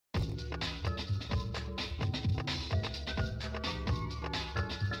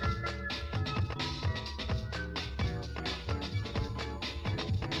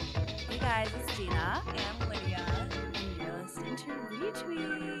guys, it's Gina. And Lydia. And you're listening to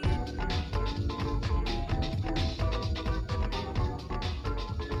Retweet.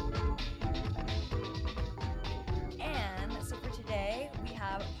 And so for today, we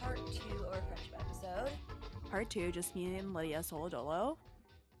have part 2 of our friendship episode. Part 2, just me and Lydia solo dolo.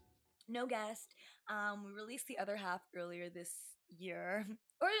 No guest. We released the other half earlier this year.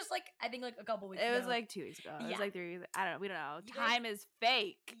 Or just like, I think like a couple weeks ago. It was like 2 weeks ago. It was like 3 weeks. I don't know. We don't know. You Time is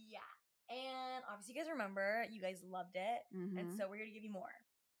fake. Yeah. And obviously you guys remember, you guys loved it. Mm-hmm. And so we're here to give you more.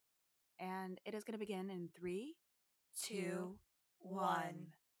 And it is going to begin in 3, 2, 1.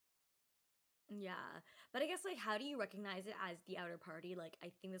 Yeah. But I guess like how do you recognize it as the outer party? Like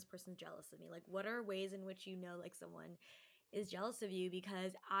I think this person's jealous of me. Like what are ways in which you know like someone is jealous of you?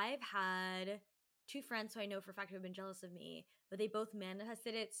 Because I've had 2 friends who I know for a fact who have been jealous of me, but they both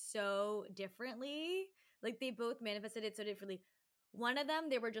manifested it so differently. Like they both manifested it so differently. One of them,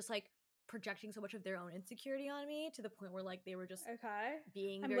 they were just like projecting so much of their own insecurity on me to the point where like they were just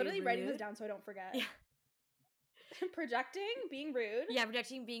being I'm very literally rude. writing this down so I don't forget. Yeah. Projecting, being rude. Yeah,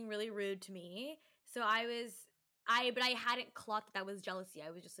 projecting, being really rude to me. So I hadn't clocked that was jealousy.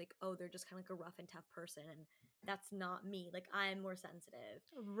 I was just like, oh, they're just kind of like a rough and tough person, and that's not me. Like I'm more sensitive,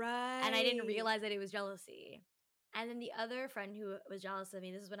 Right. and I didn't realize that it was jealousy. And then the other friend who was jealous of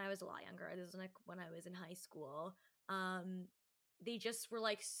me, this is when I was a lot younger. This is like when I was in high school. They just were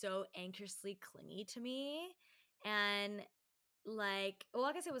like so anxiously clingy to me, and like, well,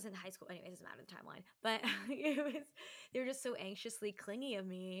 I guess it was in high school. Anyways, it doesn't matter the timeline. But they were just so anxiously clingy of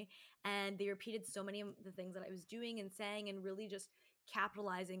me, and they repeated so many of the things that I was doing and saying, and really just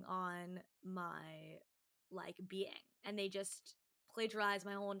capitalizing on my like being. And they just plagiarized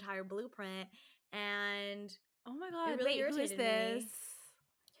my whole entire blueprint. And Oh my God. really Wait, who is irritated this? me.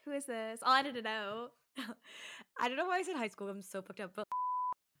 Who is this? I'll edit it out. I don't know why I said high school. I'm so fucked up, but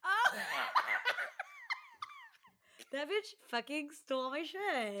Oh. that bitch fucking stole my shit.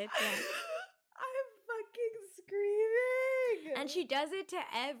 Yeah. I'm fucking screaming. And she does it to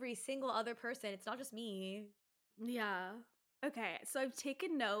every single other person. It's not just me. Yeah. Okay, so I've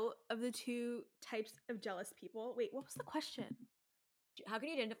taken note of the 2 types of jealous people. Wait, what was the question? How can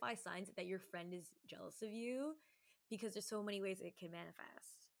you identify signs that your friend is jealous of you? Because there's so many ways it can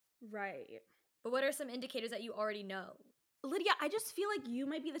manifest. Right. But what are some indicators that you already know? Lydia, I just feel like you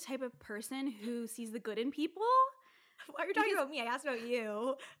might be the type of person who sees the good in people. Why are you talking about me? I asked about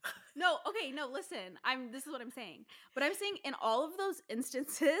you. No, okay, no, listen. This is what I'm saying. But I'm saying in all of those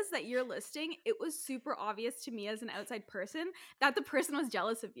instances that you're listing, it was super obvious to me as an outside person that the person was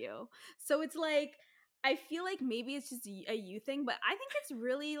jealous of you. So it's like, I feel like maybe it's just a you thing, but I think it's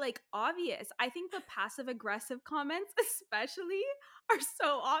really like obvious. I think the passive aggressive comments especially are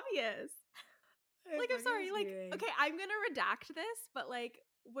so obvious. Like, I'm sorry, like, okay, I'm gonna redact this, but like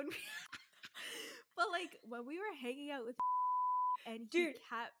when we when we were hanging out with and he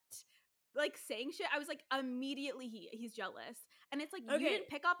kept like saying shit, I was like, immediately he's jealous. And it's like, you didn't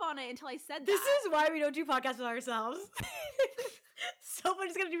pick up on it until I said that. This is why we don't do podcasts with ourselves.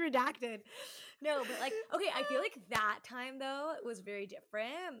 Someone's gonna be redacted. No, but like, okay, I feel like that time though was very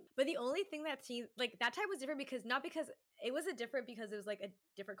different. But the only thing that seemed like that time was different because not because it wasn't different because it was like a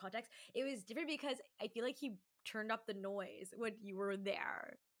different context. It was different because I feel like he turned up the noise when you were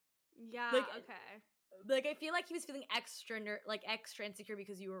there. Yeah. Like, okay. Like I feel like he was feeling extra insecure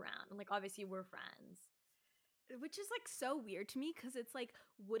because you were around, and like obviously we're friends. Which is like so weird to me because it's like,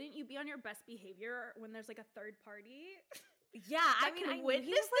 wouldn't you be on your best behavior when there's like a third party? Yeah, I mean, I witness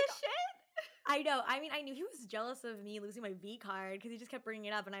this this shit. I know. I mean, I knew he was jealous of me losing my V card because he just kept bringing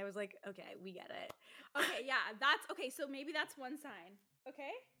it up, and I was like, okay, we get it. Okay, yeah, that's okay. So maybe that's one sign.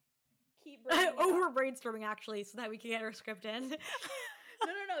 Okay, keep bringing it we're up. brainstorming actually, so that we can get our script in. No.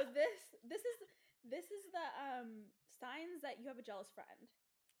 This is the signs that you have a jealous friend.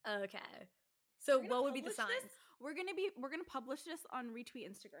 Okay. So what would be the signs? We're gonna publish this on Retweet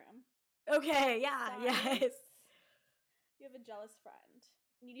Instagram. Okay. Yeah. Signs. Yes. You have a jealous friend.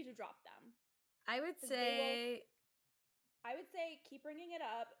 You need to drop them. I would say keep bringing it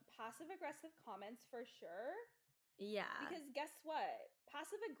up. Passive aggressive comments for sure. Yeah. Because guess what?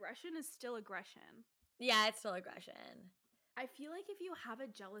 Passive aggression is still aggression. Yeah, it's still aggression. I feel like if you have a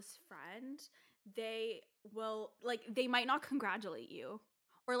jealous friend, they will they might not congratulate you.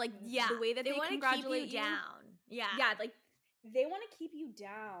 Or like the way that they want to congratulate keep you down. Yeah. Yeah, like they want to keep you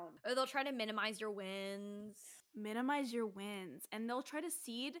down. Or they'll try to minimize your wins. Minimize your wins. And they'll try to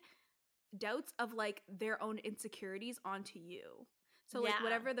seed doubts of like their own insecurities onto you. So like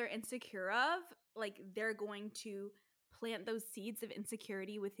whatever they're insecure of, like they're going to plant those seeds of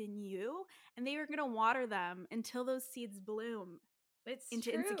insecurity within you, and they are going to water them until those seeds bloom. It's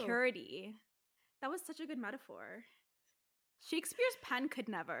into true. insecurity. That was such a good metaphor. Shakespeare's pen could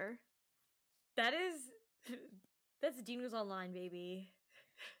never. That's Dean Was Online, baby.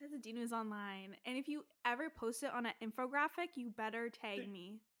 That's a Dean Who's Online. And if you ever post it on an infographic, you better tag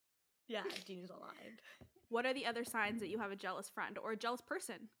me. Yeah, Dean Was Online. What are the other signs that you have a jealous friend or a jealous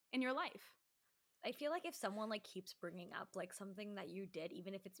person in your life? I feel like if someone like keeps bringing up like something that you did,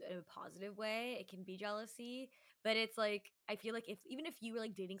 even if it's in a positive way, it can be jealousy. But it's like I feel like even if you were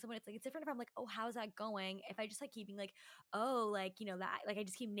like dating someone, it's like it's different if I'm like, oh, how's that going? If I just like keeping like, oh, like that, like I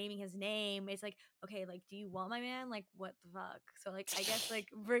just keep naming his name, it's like, okay, like do you want my man? Like what the fuck? So like I guess like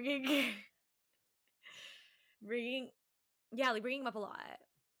bringing bringing him up a lot.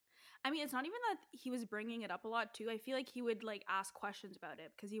 I mean, it's not even that he was bringing it up a lot too. I feel like he would like ask questions about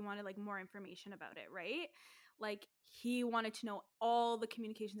it because he wanted like more information about it, right? Like he wanted to know all the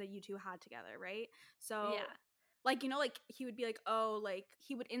communications that you two had together, right? So Yeah. like like he would be like, oh, like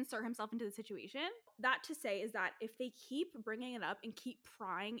he would insert himself into the situation. That to say is that if they keep bringing it up and keep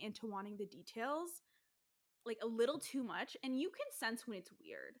prying into wanting the details like a little too much, and you can sense when it's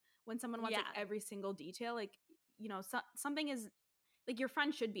weird when someone wants like every single detail, like something is like your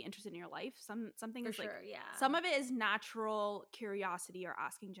friend should be interested in your life. Something For is like sure, yeah. some of it is natural curiosity or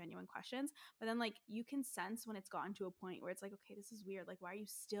asking genuine questions, but then like you can sense when it's gotten to a point where it's like, okay, this is weird. Like, why are you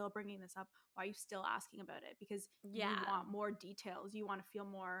still bringing this up? Why are you still asking about it? Because you want more details. You want to feel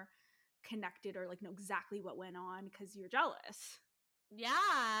more connected or like know exactly what went on because you're jealous.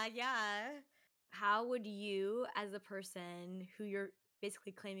 Yeah. How would you, as a person who you're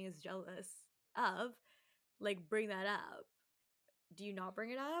basically claiming is jealous of, like bring that up? Do you not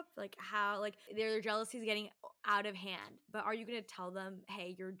bring it up? Like how like their jealousy is getting out of hand, but are you gonna tell them,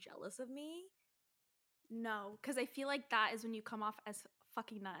 hey, you're jealous of me? No, because I feel like that is when you come off as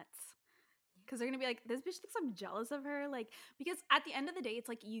fucking nuts. Because they're gonna be like, this bitch thinks I'm jealous of her. Like, because at the end of the day, it's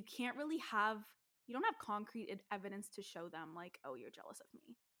like you don't have concrete evidence to show them, like, oh, you're jealous of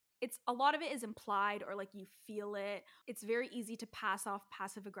me. It's a lot of it is implied or like you feel it. It's very easy to pass off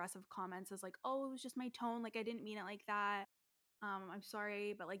passive aggressive comments as like, oh, it was just my tone. Like, I didn't mean it like that. I'm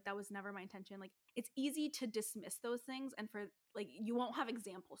sorry, but like that was never my intention. Like it's easy to dismiss those things and for like you won't have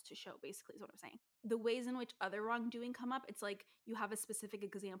examples to show, basically is what I'm saying. The ways in which other wrongdoing come up, it's like you have a specific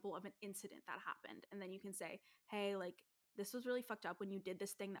example of an incident that happened, and then you can say, hey, like this was really fucked up when you did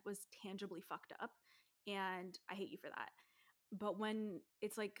this thing that was tangibly fucked up, and I hate you for that. But when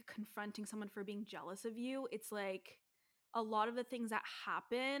it's like confronting someone for being jealous of you, it's like a lot of the things that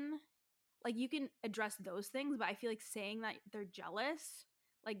happen, like you can address those things, but I feel like saying that they're jealous,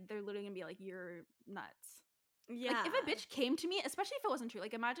 like they're literally gonna be like, you're nuts. Yeah. Like if a bitch came to me, especially if it wasn't true,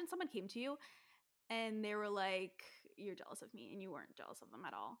 like imagine someone came to you and they were like, you're jealous of me, and you weren't jealous of them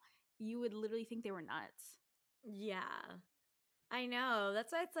at all. You would literally think they were nuts. Yeah. I know.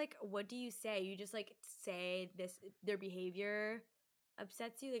 That's why it's like, what do you say? You just like say their behavior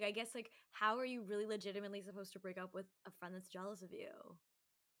upsets you. Like, I guess, like, how are you really legitimately supposed to break up with a friend that's jealous of you?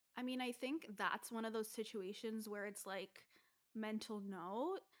 I mean, I think that's one of those situations where it's like mental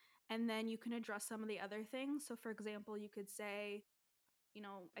note, and then you can address some of the other things. So, for example, you could say,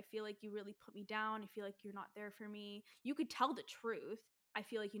 I feel like you really put me down. I feel like you're not there for me. You could tell the truth. I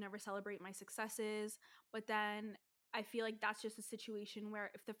feel like you never celebrate my successes. But then I feel like that's just a situation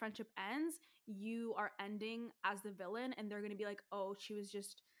where if the friendship ends, you are ending as the villain, and they're going to be like, oh, she was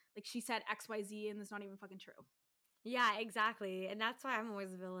just like, she said XYZ, and it's not even fucking true. Yeah, exactly. And that's why I'm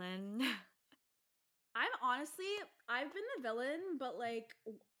always a villain. I've been the villain, but like,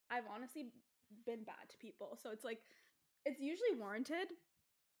 I've honestly been bad to people. So it's like, it's usually warranted.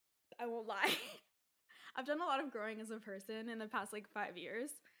 I won't lie. I've done a lot of growing as a person in the past like 5 years.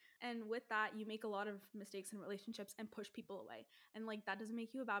 And with that, you make a lot of mistakes in relationships and push people away. And like, that doesn't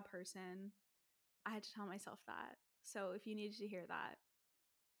make you a bad person. I had to tell myself that. So if you needed to hear that,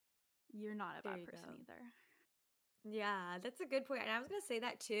 you're not a bad person either. Yeah, that's a good point. And I was going to say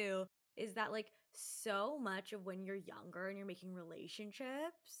that too, is that like so much of when you're younger and you're making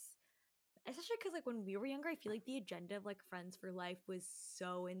relationships, especially because like when we were younger, I feel like the agenda of like friends for life was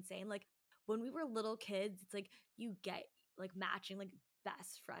so insane. Like when we were little kids, it's like you get like matching like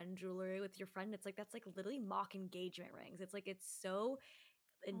best friend jewelry with your friend. It's like that's like literally mock engagement rings. It's like it's so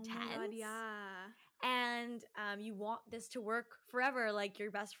intense. Oh my God, yeah. And you want this to work forever, like your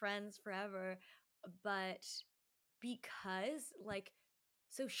best friends forever. But because like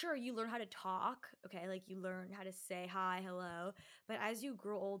so sure you learn how to talk, okay, like you learn how to say hi, hello, but as you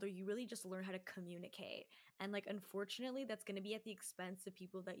grow older you really just learn how to communicate, and like unfortunately that's going to be at the expense of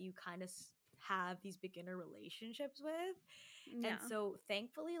people that you kind of have these beginner relationships with. Yeah. And so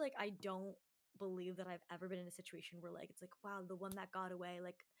thankfully like I don't believe that I've ever been in a situation where like it's like, wow, the one that got away,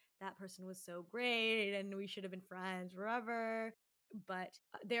 like that person was so great and we should have been friends forever. But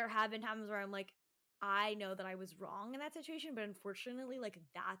there have been times where I'm like, I know that I was wrong in that situation, but unfortunately, like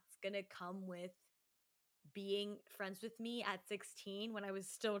that's gonna come with being friends with me at 16 when I was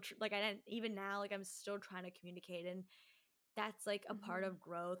still like I didn't even now, like I'm still trying to communicate, and that's like a part of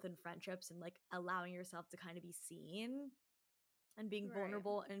growth and friendships and like allowing yourself to kind of be seen and being Right.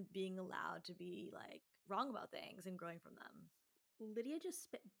 vulnerable and being allowed to be like wrong about things and growing from them. Lydia just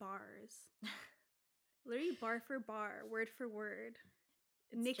spit bars. Literally bar for bar, word for word.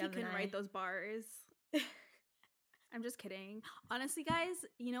 It's Nikki couldn't Gemini. write those bars. I'm just kidding. Honestly, guys,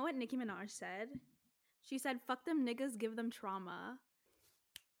 you know what Nicki Minaj said? She said, fuck them niggas, give them trauma.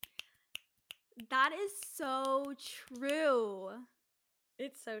 That is so true.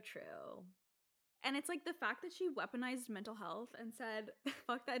 It's so true. And it's like the fact that she weaponized mental health and said,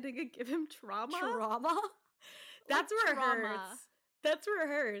 fuck that nigga, give him trauma. Trauma? That's where it hurts. That's where it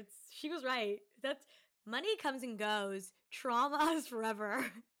hurts. She was right. That's money comes and goes. Trauma is forever.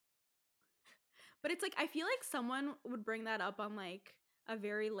 But it's like, I feel like someone would bring that up on like a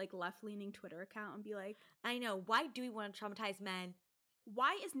very like left-leaning Twitter account and be like, I know. Why do we want to traumatize men?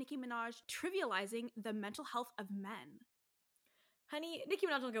 Why is Nicki Minaj trivializing the mental health of men? Honey, Nicki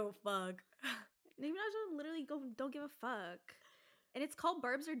Minaj don't give a fuck. Nicki Minaj literally don't give a fuck. And it's called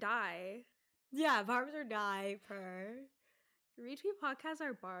Barbs or Die. Yeah, Barbs or Die per. Retweet podcasts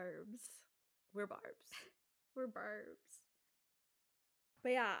are Barbs. We're Barbs. We're Barbs.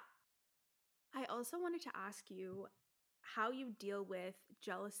 But yeah, I also wanted to ask you how you deal with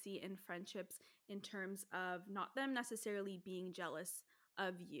jealousy in friendships in terms of not them necessarily being jealous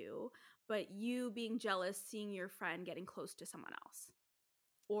of you, but you being jealous seeing your friend getting close to someone else.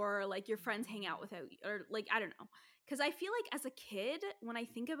 Or like your friends hang out without you, or like, I don't know. Because I feel like as a kid, when I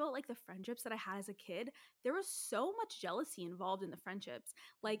think about like the friendships that I had as a kid, there was so much jealousy involved in the friendships.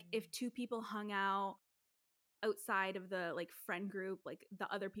 Like if two people hung out outside of the like friend group, like the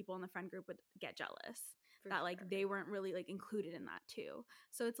other people in the friend group would get jealous that like they weren't really like included in that too.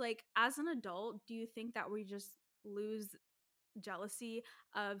 So it's like, as an adult, do you think that we just lose jealousy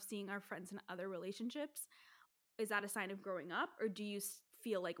of seeing our friends in other relationships? Is that a sign of growing up, or do you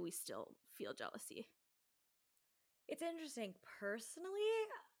feel like we still feel jealousy? It's interesting. Personally,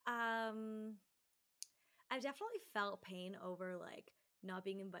 I've definitely felt pain over like not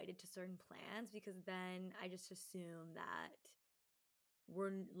being invited to certain plans, because then I just assume that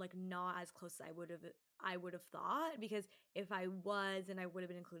we're like not as close as I would have thought, because if I was and I would have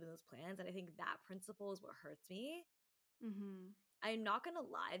been included in those plans, and I think that principle is what hurts me. Mm-hmm. I'm not gonna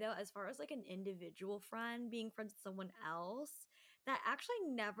lie though, as far as like an individual friend being friends with someone else, that actually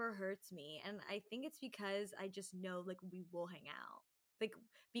never hurts me. And I think it's because I just know like we will hang out. Like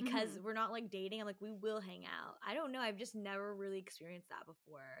because we're not like dating, I'm like, we will hang out. I don't know. I've just never really experienced that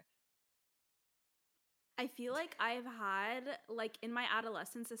before. I feel like I've had like in my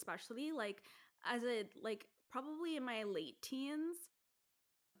adolescence, especially like as a like probably in my late teens,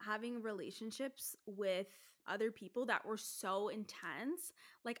 having relationships with other people that were so intense.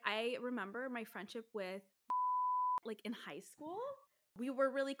 Like I remember my friendship with like in high school, we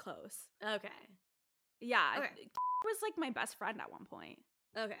were really close. Okay. Yeah, Okay. was like my best friend at one point.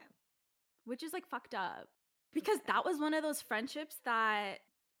 Okay. Which is like fucked up, because that was one of those friendships that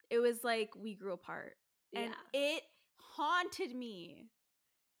it was like we grew apart, and it haunted me.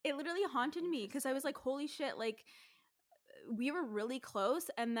 It literally haunted me, because I was like, holy shit, like we were really close,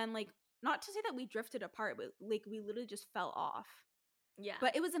 and then like, not to say that we drifted apart, but like we literally just fell off. Yeah.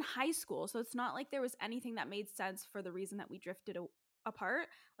 But it was in high school, so it's not like there was anything that made sense for the reason that we drifted apart.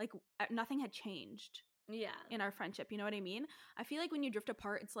 Like nothing had changed in our friendship, you know what I mean? I feel like when you drift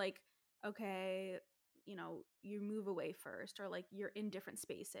apart, it's like, okay, you know, you move away first, or like you're in different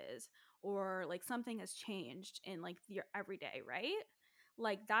spaces, or like something has changed in like your everyday, right?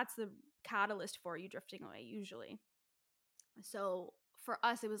 Like that's the catalyst for you drifting away usually. So for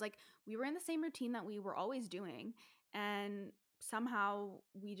us, it was like we were in the same routine that we were always doing, and somehow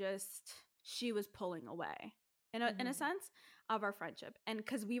she was pulling away in a sense of our friendship. And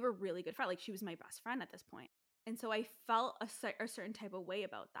because we were really good friends, like she was my best friend at this point. And so I felt a certain type of way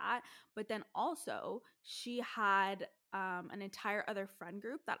about that. But then also she had an entire other friend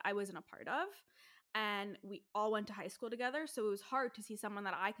group that I wasn't a part of. And we all went to high school together. So it was hard to see someone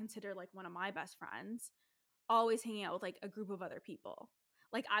that I consider like one of my best friends always hanging out with like a group of other people.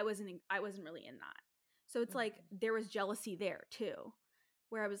 Like I wasn't really in that. So it's like there was jealousy there too,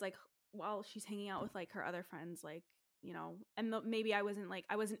 where I was like, well, she's hanging out with like her other friends, like and maybe I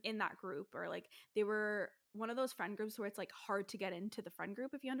wasn't in that group, or like they were one of those friend groups where it's like hard to get into the friend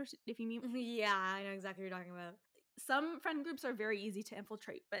group, if you mean. Yeah, I know exactly what you're talking about. Some friend groups are very easy to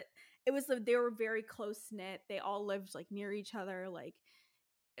infiltrate, but they were very close knit. They all lived like near each other, like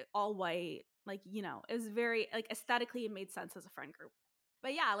all white, like, it was very like aesthetically it made sense as a friend group.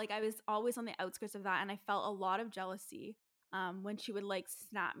 But yeah, like I was always on the outskirts of that, and I felt a lot of jealousy when she would like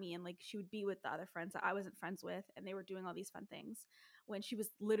snap me, and like she would be with the other friends that I wasn't friends with, and they were doing all these fun things, when she was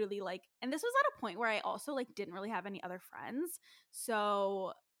literally like, and this was at a point where I also like didn't really have any other friends.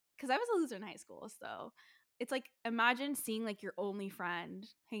 So because I was a loser in high school, so it's like, imagine seeing like your only friend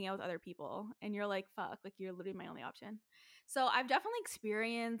hanging out with other people, and you're like, fuck, like you're literally my only option. So I've definitely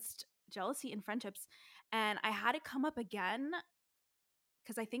experienced jealousy in friendships, and I had it come up again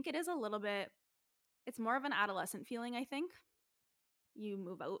because I think it is a little bit, it's more of an adolescent feeling. I think you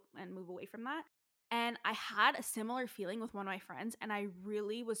move out and move away from that. And I had a similar feeling with one of my friends, and I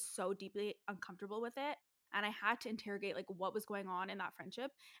really was so deeply uncomfortable with it. And I had to interrogate like what was going on in that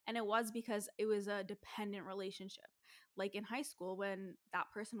friendship. And it was because it was a dependent relationship. Like in high school, when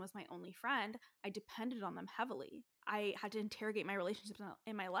that person was my only friend, I depended on them heavily. I had to interrogate my relationships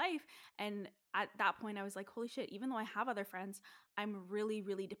in my life. And at that point, I was like, holy shit, even though I have other friends, I'm really,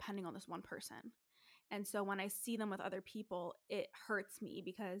 really depending on this one person. And so when I see them with other people, it hurts me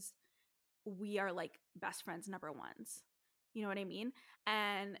because we are like best friends number ones. You know what I mean?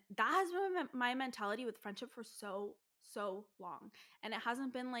 And that has been my mentality with friendship for so, so long. And it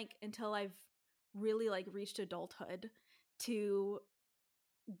hasn't been like until I've really like reached adulthood to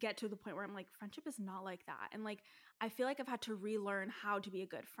get to the point where I'm like, friendship is not like that. And like, I feel like I've had to relearn how to be a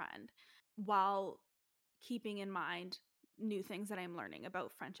good friend while keeping in mind new things that I'm learning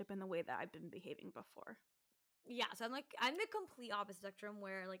about friendship and the way that I've been behaving before. Yeah, so I'm the complete opposite spectrum,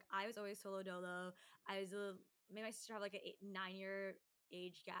 where like I was always solo dolo. Me and my sister have like a 9-year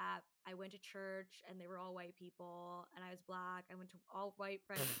age gap. I went to church and they were all white people, and I was black. I went to all white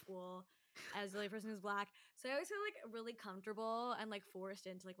private school. I was the only person who was black, so I always feel like really comfortable and like forced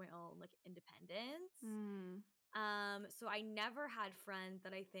into like my own like independence. So I never had friends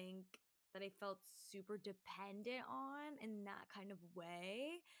that I felt super dependent on in that kind of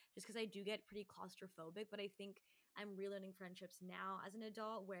way, just because I do get pretty claustrophobic. But I think I'm relearning friendships now as an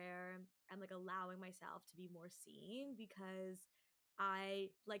adult, where I'm like allowing myself to be more seen, because I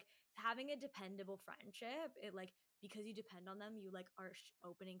like having a dependable friendship. It like, because you depend on them, you like are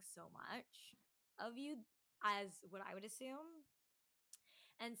opening so much of you, as what I would assume.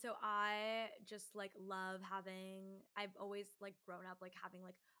 And so I just like love having, I've always like grown up like having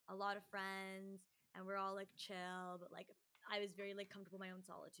like a lot of friends, and we're all like chill, but like I was very like comfortable in my own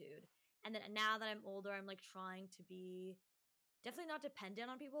solitude. And then now that I'm older, I'm like trying to be definitely not dependent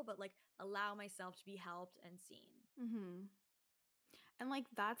on people, but like allow myself to be helped and seen. Mm-hmm. And like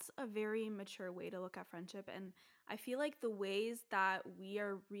that's a very mature way to look at friendship. And I feel like the ways that we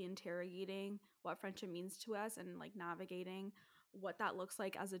are reinterrogating what friendship means to us, and like navigating what that looks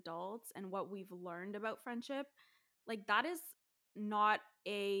like as adults and what we've learned about friendship, like that is not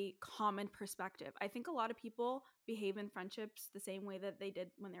a common perspective. I think a lot of people behave in friendships the same way that they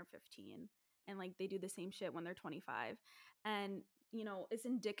did when they're 15, and like they do the same shit when they're 25. And it's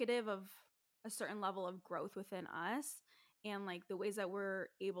indicative of a certain level of growth within us, and like the ways that we're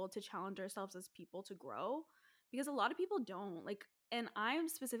able to challenge ourselves as people to grow, because a lot of people don't like. And I'm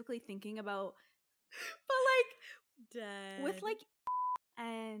specifically thinking about but like with like,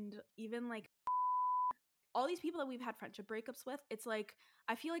 and even like all these people that we've had friendship breakups with, it's like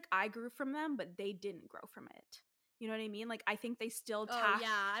I feel like I grew from them, but they didn't grow from it. You know what I mean? Like I think they still Oh yeah,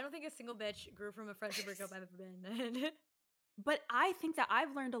 I don't think a single bitch grew from a friendship breakup I've ever been in. But I think that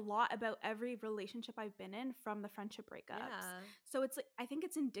I've learned a lot about every relationship I've been in from the friendship breakups. Yeah. So it's like, I think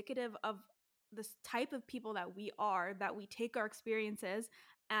it's indicative of this type of people that we are, that we take our experiences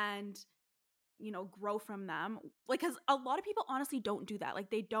and grow from them. Like, because a lot of people honestly don't do that. Like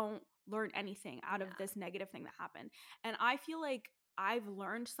they don't learn anything out of this negative thing that happened. And I feel like I've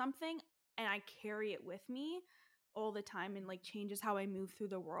learned something, and I carry it with me all the time, and like changes how I move through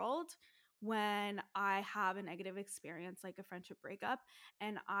the world when I have a negative experience like a friendship breakup,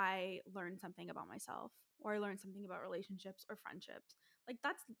 and I learn something about myself, or I learn something about relationships or friendships. Like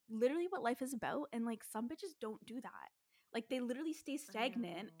that's literally what life is about. And like some bitches don't do that. Like they literally stay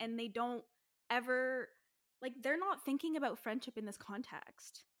stagnant, and they don't ever, like they're not thinking about friendship in this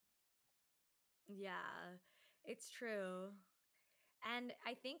context. Yeah, it's true. And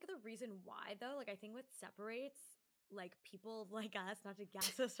I think the reason why, though, like I think what separates like people like us, not to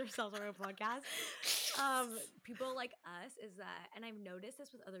gas us ourselves on our podcast, people like us, is that, and I've noticed this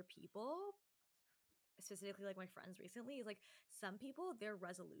with other people, specifically like my friends recently, is like some people they're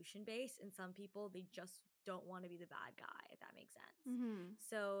resolution based and some people they just don't want to be the bad guy, if that makes sense. Mm-hmm.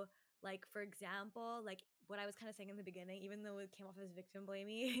 So like for example, like what I was kind of saying in the beginning, even though it came off as victim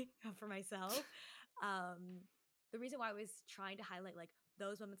blaming for myself, the reason why I was trying to highlight like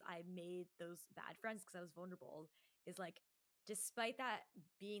those moments I made those bad friends because I was vulnerable is like despite that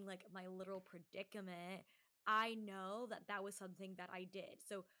being like my literal predicament, I know that that was something that I did.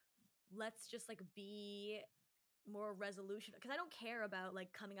 So let's just like be more resolution because I don't care about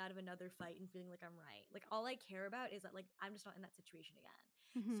like coming out of another fight and feeling like I'm right. Like all I care about is that like I'm just not in that situation again.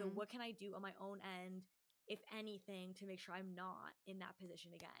 So Mm-hmm. what can I do on my own end, if anything, to make sure I'm not in that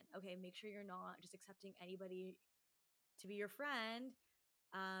position again? Okay, make sure you're not just accepting anybody to be your friend.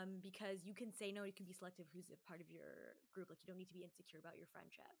 Because you can say no, you can be selective who's a part of your group. Like you don't need to be insecure about your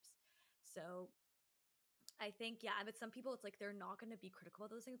friendships. So I think, yeah, but some people, it's like they're not going to be critical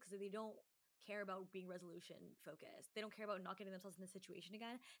of those things because they don't care about being resolution focused. They don't care about not getting themselves in the situation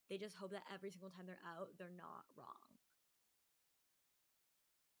again. They just hope that every single time they're out, they're not wrong.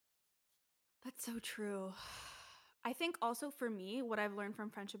 That's so true. I think also for me, what I've learned from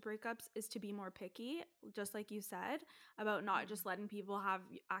friendship breakups is to be more picky, just like you said, about not just letting people have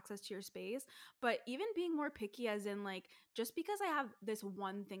access to your space, but even being more picky, as in, like, just because I have this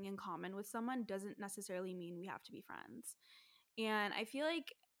one thing in common with someone doesn't necessarily mean we have to be friends. And I feel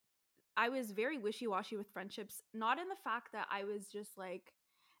like I was very wishy-washy with friendships, not in the fact that I was just like,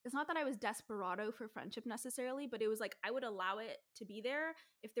 it's not that I was desperado for friendship necessarily, but it was like I would allow it to be there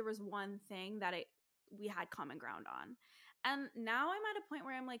if there was one thing that we had common ground on. And now I'm at a point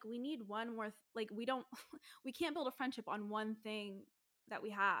where I'm like, we need one more like we don't we can't build a friendship on one thing that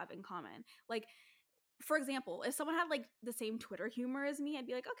we have in common. Like, for example, if someone had like the same Twitter humor as me, I'd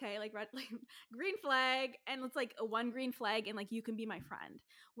be like, okay, like red, like green flag, and it's like a one green flag, and like you can be my friend.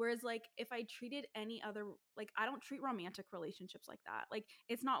 Whereas like if I treated any other, like I don't treat romantic relationships like that. Like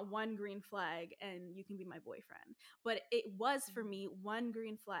it's not one green flag and you can be my boyfriend, but it was for me one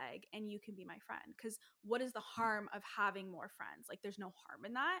green flag and you can be my friend. Because what is the harm of having more friends? Like there's no harm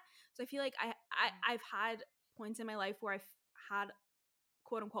in that. So I feel like I've had points in my life where I've had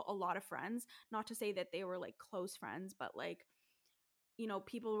quote unquote a lot of friends, not to say that they were like close friends, but like, you know,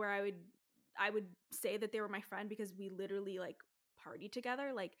 people where I would say that they were my friend because we literally like party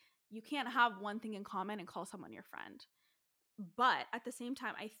together. Like you can't have one thing in common and call someone your friend. But at the same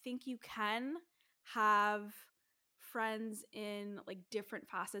time, I think you can have friends in like different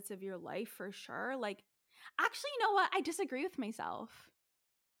facets of your life for sure. Like actually, you know what? I disagree with myself.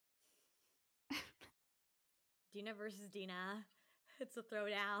 Dina versus Dina. It's a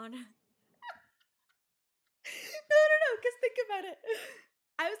throwdown. No, because think about it.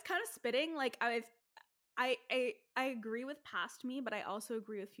 I was kind of spitting. Like I agree with past me, but I also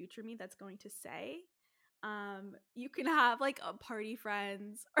agree with future me that's going to say, you can have like a party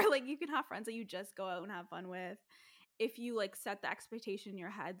friends or like you can have friends that you just go out and have fun with if you like set the expectation in your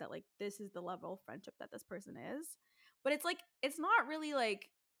head that like this is the level of friendship that this person is. But it's like it's not really like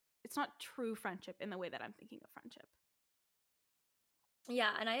it's not true friendship in the way that I'm thinking of friendship.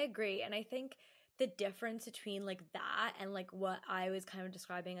 Yeah, and I agree. And I think the difference between like that and like what I was kind of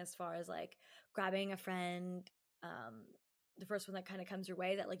describing as far as like grabbing a friend, the first one that kind of comes your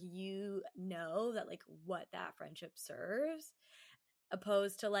way that like you know that like what that friendship serves,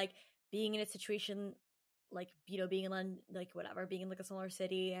 opposed to like being in a situation like, you know, being in London, like whatever, being in like a smaller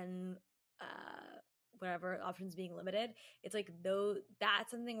city and whatever options being limited. It's like though that's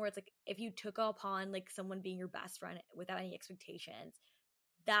something where it's like if you took upon like someone being your best friend without any expectations,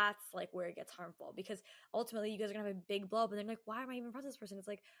 that's like where it gets harmful because ultimately you guys are gonna have a big blow up and then like why am I even friends with this person? It's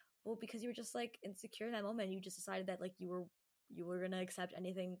like, well, because you were just like insecure in that moment. You just decided that like you were gonna accept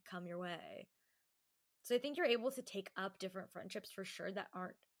anything come your way. So I think you're able to take up different friendships for sure that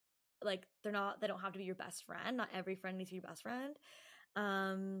aren't like they don't have to be your best friend. Not every friend needs to be your best friend.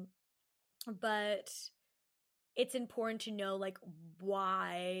 But it's important to know like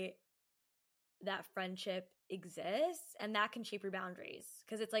why that friendship exists, and that can shape your boundaries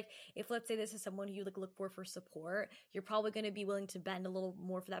because it's like if let's say this is someone who you like look for support, you're probably going to be willing to bend a little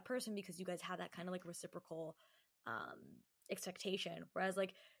more for that person because you guys have that kind of like reciprocal expectation, whereas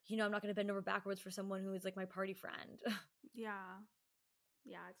like, you know, I'm not going to bend over backwards for someone who is like my party friend. Yeah,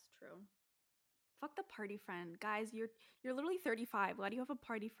 it's true. Fuck the party friend, guys. You're literally 35. Why do you have a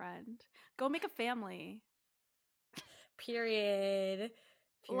party friend? Go make a family. Period.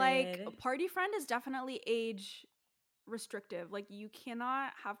 Like a party friend is definitely age restrictive. Like you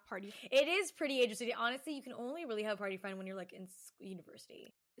cannot have party. It is pretty age restricted. Honestly, you can only really have a party friend when you're like in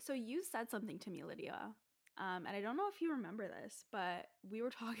university. So you said something to me, Lydia, and I don't know if you remember this, but we were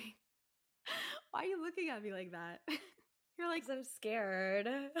talking. Why are you looking at me like that? You're like, 'Cause I'm scared.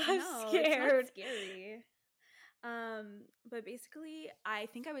 I'm no, scared. it's not scary. But basically, I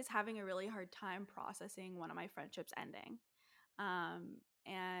think I was having a really hard time processing one of my friendships ending.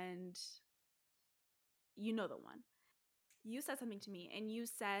 And you know the one. You said something to me, and you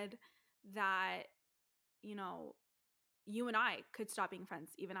said that, you know, you and I could stop being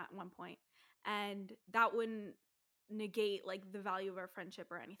friends even at one point, and that wouldn't negate like the value of our friendship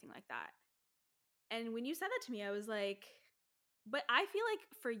or anything like that. And when you said that to me, I was like, but I feel like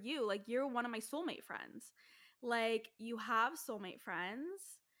for you, like you're one of my soulmate friends. Like you have soulmate friends,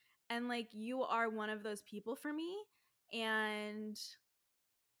 and like you are one of those people for me. And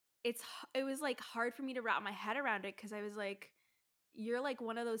it was like hard for me to wrap my head around it, because I was like, you're like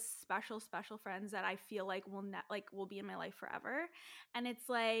one of those special friends that I feel like will be in my life forever. And it's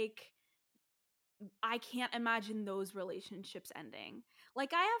like I can't imagine those relationships ending.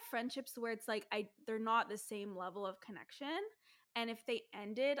 Like I have friendships where it's like they're not the same level of connection, and if they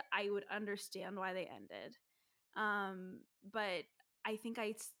ended, I would understand why they ended. But I think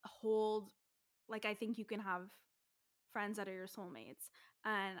I think you can have friends that are your soulmates,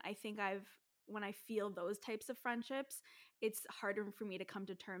 and I think when I feel those types of friendships, it's harder for me to come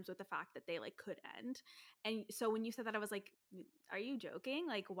to terms with the fact that they like could end. And so when you said that, I was like, are you joking?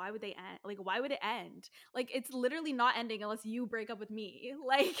 Like why would they end? Like why would it end? Like it's literally not ending unless you break up with me.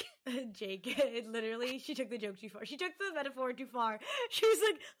 Like Jake, it literally, she took the joke too far. She took the metaphor too far. She was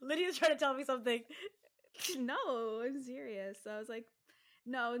like, Lydia's trying to tell me something. no, I'm serious. So I was like,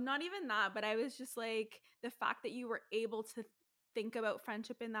 no, not even that, but I was just like, the fact that you were able to think about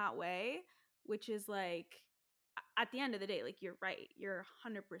friendship in that way, which is like, at the end of the day, like you're right, you're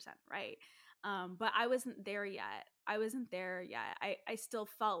 100% right. But I wasn't there yet. I still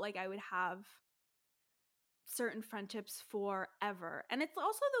felt like I would have certain friendships forever. And it's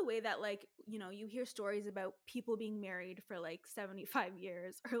also the way that, like, you know, you hear stories about people being married for like 75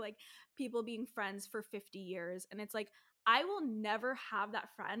 years, or like people being friends for 50 years, and it's like I will never have that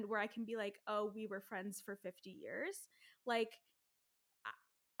friend where I can be like, oh, we were friends for 50 years. Like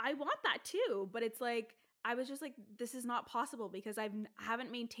I want that too, but it's like I was just like, this is not possible, because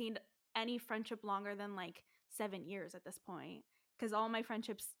haven't maintained any friendship longer than like 7 years at this point, because all my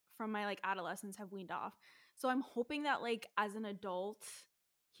friendships from my like adolescence have weaned off. So I'm hoping that like as an adult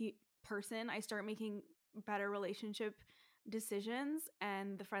person, I start making better relationship decisions,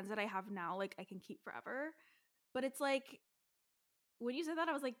 and the friends that I have now, like I can keep forever. But it's like when you said that,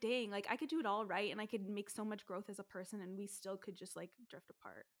 I was like, dang, like I could do it all right, and I could make so much growth as a person, and we still could just like drift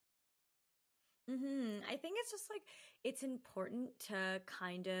apart. I think it's just like, it's important to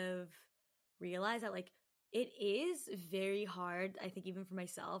kind of realize that like it is very hard, I think, even for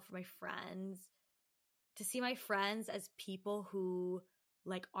myself, for my friends, to see my friends as people who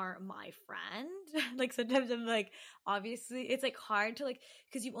like aren't my friend. Like sometimes I'm like, obviously it's like hard to like,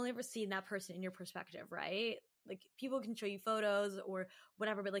 because you've only ever seen that person in your perspective, right? Like people can show you photos or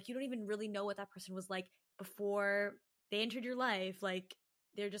whatever, but like you don't even really know what that person was like before they entered your life. Like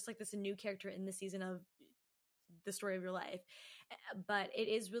they're just like this new character in the season of the story of your life. But it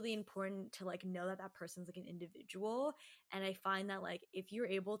is really important to like know that that person's like an individual. And I find that like if you're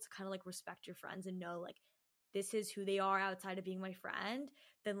able to kind of like respect your friends and know like this is who they are outside of being my friend,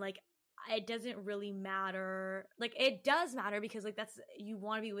 then like it doesn't really matter. Like it does matter, because like that's, you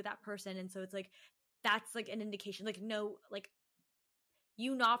want to be with that person, and so it's like that's like an indication. Like no, like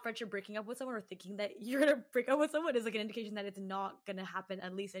you not friendship breaking up with someone or thinking that you're gonna break up with someone is like an indication that it's not gonna happen,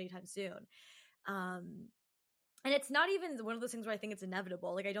 at least anytime soon. And it's not even one of those things where I think it's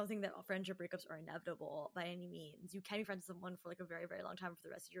inevitable. Like I don't think that friendship breakups are inevitable by any means. You can be friends with someone for like a very, very long time for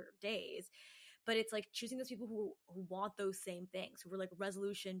the rest of your days. But it's like choosing those people who want those same things, who are like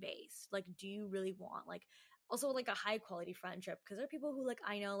resolution based. Like, do you really want like also like a high quality friendship? Because there are people who like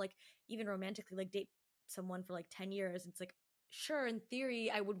I know like even romantically like date someone for like 10 years. It's like, sure, in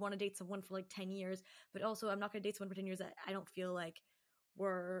theory, I would want to date someone for like 10 years, but also I'm not going to date someone for 10 years that I don't feel like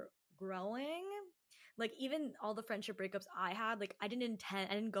we're growing. Like even all the friendship breakups I had, like I didn't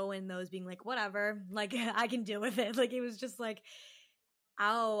go in those being like, whatever, like I can deal with it. Like it was just like,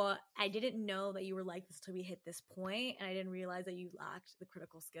 oh, I didn't know that you were like this till we hit this point, and I didn't realize that you lacked the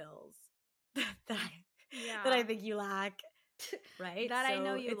critical skills that I think you lack, right? That so I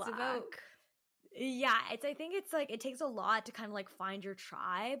know you lack. I think it's like it takes a lot to kind of like find your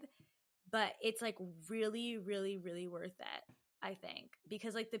tribe, but it's like really, really, really worth it, I think,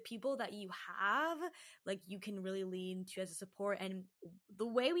 because like the people that you have, like you can really lean to as a support. And the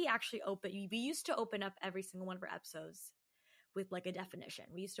way we actually we used to open up every single one of our episodes with like a definition.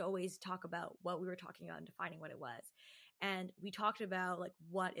 We used to always talk about what we were talking about and defining what it was. And we talked about like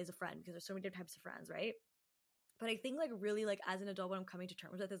what is a friend, because there's so many different types of friends, right? But I think like really like as an adult, what I'm coming to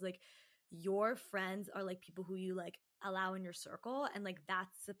terms with is like your friends are like people who you like allow in your circle, and like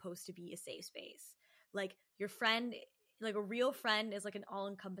that's supposed to be a safe space. Like your friend, like a real friend is like an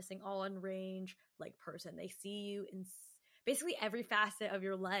all-encompassing, all-in-range like person. They see you in basically every facet of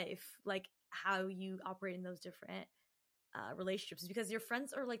your life, like how you operate in those different relationships, because your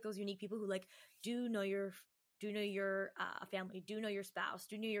friends are like those unique people who like do know your family, do know your spouse,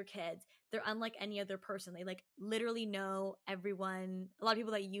 do know your kids. They're unlike any other person. They like literally know everyone, a lot of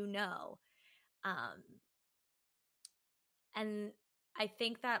people that you know. And I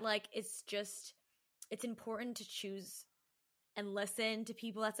think that like it's important to choose and listen to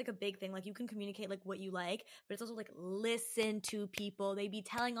people. That's like a big thing. Like you can communicate like what you like, but it's also like listen to people. They be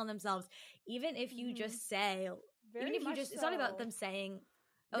telling on themselves. Even if you just say, Very much it's not about so. them saying,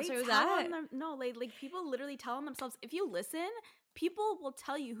 They sorry, was tell that? on them. No, like people literally tell on themselves. If you listen, people will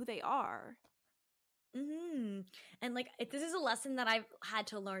tell you who they are. And like this is a lesson that I've had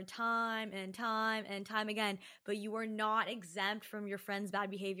to learn time and time and time again. But you are not exempt from your friend's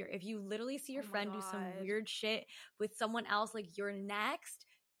bad behavior. If you literally see your friend do some weird shit with someone else, like you're next,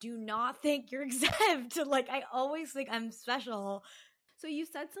 do not think you're exempt. Like I always think I'm special. So you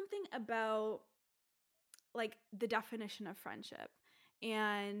said something about like the definition of friendship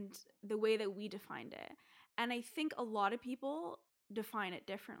and the way that we defined it. And I think a lot of people define it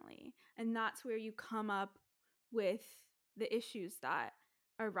differently. And that's where you come up with the issues that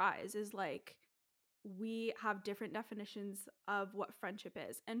arise, is like we have different definitions of what friendship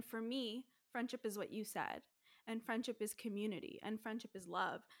is. And for me, friendship is what you said. And friendship is community. And friendship is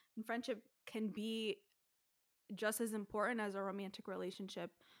love. And friendship can be just as important as a romantic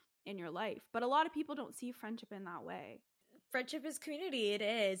relationship in your life. But a lot of people don't see friendship in that way. Friendship is community. It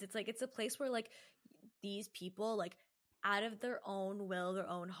is. It's like it's a place where like these people like out of their own will, their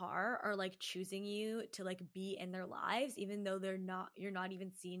own heart, are like choosing you to like be in their lives, even though you're not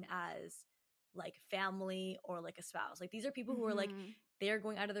even seen as like family or like a spouse. Like these are people who are like, they're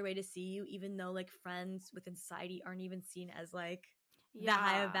going out of their way to see you, even though like friends within society aren't even seen as like that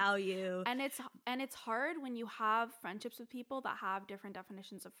high of value. And it's hard when you have friendships with people that have different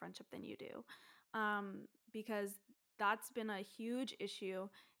definitions of friendship than you do, because that's been a huge issue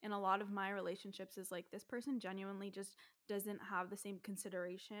in a lot of my relationships, is like this person genuinely just doesn't have the same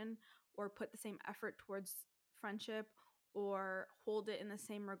consideration or put the same effort towards friendship or hold it in the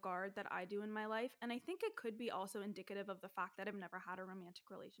same regard that I do in my life. And I think it could be also indicative of the fact that I've never had a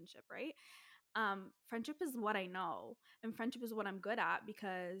romantic relationship, right? Friendship is what I know, and friendship is what I'm good at,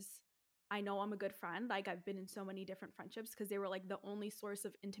 because I know I'm a good friend. Like I've been in so many different friendships because they were like the only source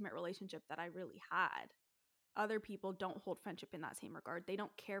of intimate relationship that I really had. Other people don't hold friendship in that same regard. They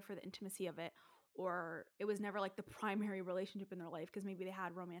don't care for the intimacy of it, or it was never like the primary relationship in their life, because maybe they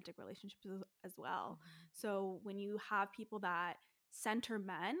had romantic relationships as well. So when you have people that center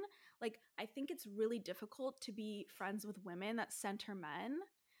men, like I think it's really difficult to be friends with women that center men,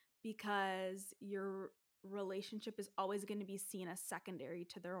 because your relationship is always going to be seen as secondary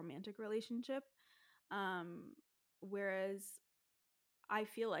to their romantic relationship. Whereas I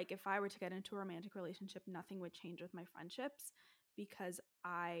feel like if I were to get into a romantic relationship, nothing would change with my friendships, because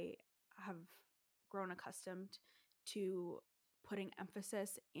I have grown accustomed to putting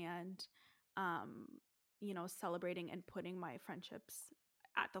emphasis and, celebrating and putting my friendships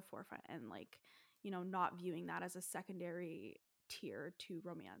at the forefront, and like, not viewing that as a secondary tier to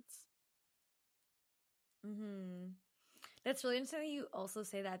romance. That's really interesting that you also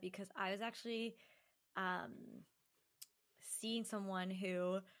say that, because I was actually seeing someone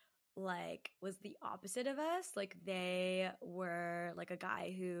who like was the opposite of us. Like they were like a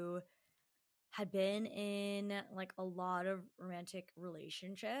guy who had been in like a lot of romantic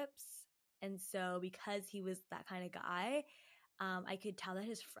relationships, and so because he was that kind of guy, I could tell that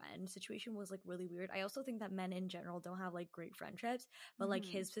his friend situation was like really weird. I also think that men in general don't have like great friendships, but like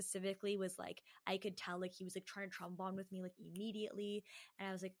his specifically was like, I could tell like he was like trying to trump bond with me like immediately, and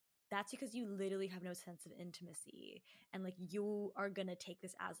I was like, that's because you literally have no sense of intimacy, and like you are gonna take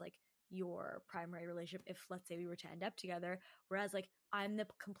this as like your primary relationship if let's say we were to end up together, whereas like I'm the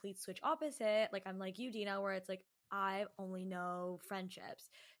complete switch opposite. Like I'm like you, Dina, where it's like I only know friendships,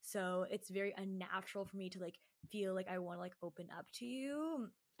 so it's very unnatural for me to like feel like I want to like open up to you.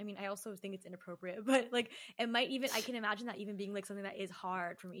 I mean, I also think it's inappropriate, but like it might even, I can imagine that even being like something that is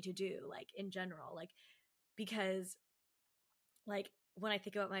hard for me to do, like in general, like because like when I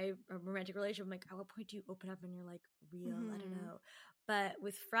think about my romantic relationship, I'm like, at what point do you open up and you're like real? I don't know. But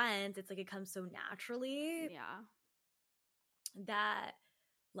with friends, it's like it comes so naturally. Yeah. That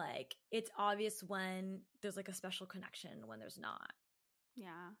Like, it's obvious when there's like a special connection, when there's not.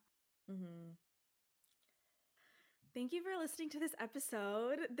 Yeah. Mm-hmm. Thank you for listening to this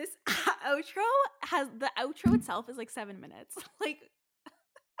episode. This the outro itself is like 7 minutes. Like,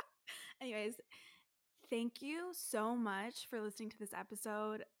 anyways, thank you so much for listening to this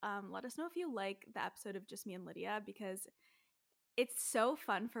episode. Let us know if you like the episode of Just Me and Lydia, because it's so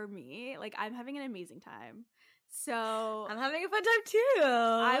fun for me. Like, I'm having an amazing time. So I'm having a fun time too.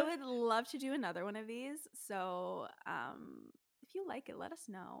 I would love to do another one of these. So if you like it, let us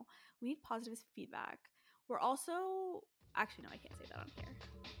know. We need positive feedback. We're also, actually, no, I can't say that on here.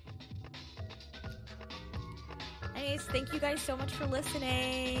 Anyways, thank you guys so much for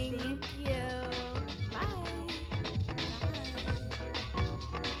listening. Thank you.